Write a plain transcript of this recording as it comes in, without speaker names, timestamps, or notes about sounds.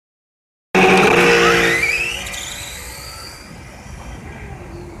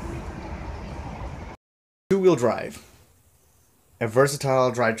Two-wheel drive, a versatile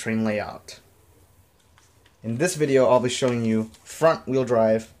drivetrain layout. In this video, I'll be showing you front-wheel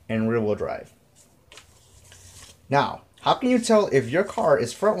drive and rear-wheel drive. Now, how can you tell if your car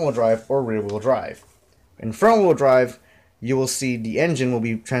is front-wheel drive or rear-wheel drive? In front-wheel drive, you will see the engine will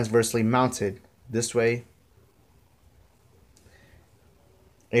be transversely mounted this way.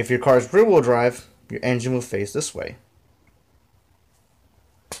 If your car is rear-wheel drive, your engine will face this way.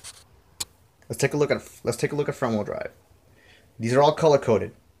 Let's take a look at front-wheel drive. These are all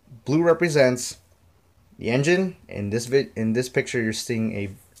color-coded. Blue represents the engine. In this picture, you're seeing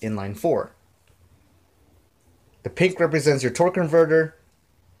a inline 4. The pink represents your torque converter,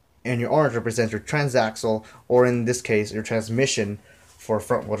 and your orange represents your transaxle, or in this case, your transmission for a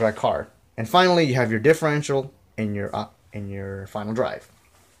front-wheel drive car. And finally, you have your differential and your final drive.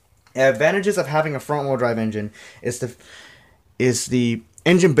 Advantages of having a front-wheel drive engine is the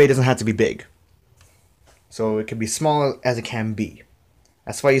engine bay doesn't have to be big. So it can be small as it can be.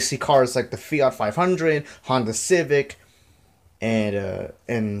 That's why you see cars like the Fiat 500, Honda Civic, and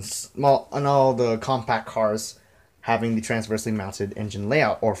all the compact cars having the transversely mounted engine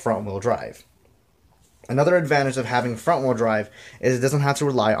layout or front-wheel drive. Another advantage of having front-wheel drive is it doesn't have to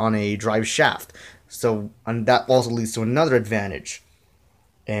rely on a drive shaft. And that also leads to another advantage.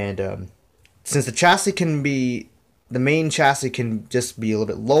 And since the main chassis can just be a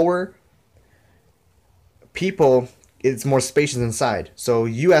little bit lower, it's more spacious inside. So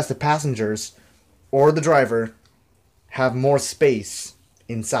you as the passengers or the driver have more space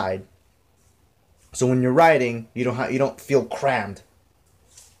inside. So when you're riding, you don't feel crammed.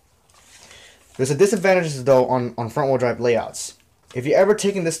 There's a disadvantage though on front-wheel drive layouts. If you're ever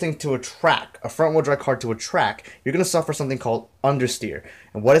taking this thing to a track, a front-wheel drive car to a track, you're going to suffer something called understeer.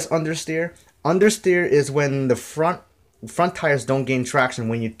 And what is understeer? Understeer is when the front tires don't gain traction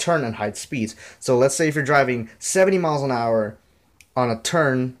when you turn at high speeds. So let's say if you're driving 70 miles an hour on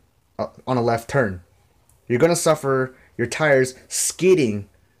a left turn, you're going to suffer your tires skidding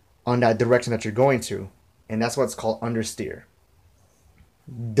on that direction that you're going to. And that's what's called understeer.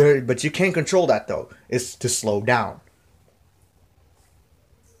 But you can't control that though. It's to slow down.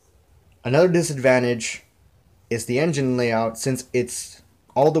 Another disadvantage is the engine layout. Since it's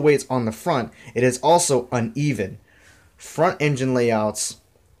all the way it's on the front, it is also uneven. Front engine layouts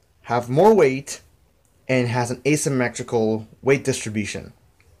have more weight and has an asymmetrical weight distribution.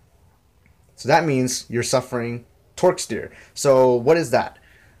 So that means you're suffering torque steer. So what is that?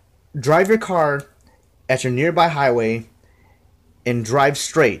 Drive your car at your nearby highway and drive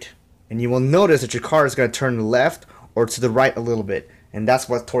straight, and you will notice that your car is going to turn left or to the right a little bit. And that's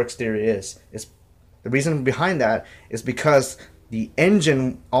what torque steer is. The reason behind that is because the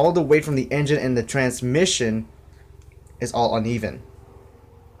engine, all the weight from the engine and the transmission is all uneven.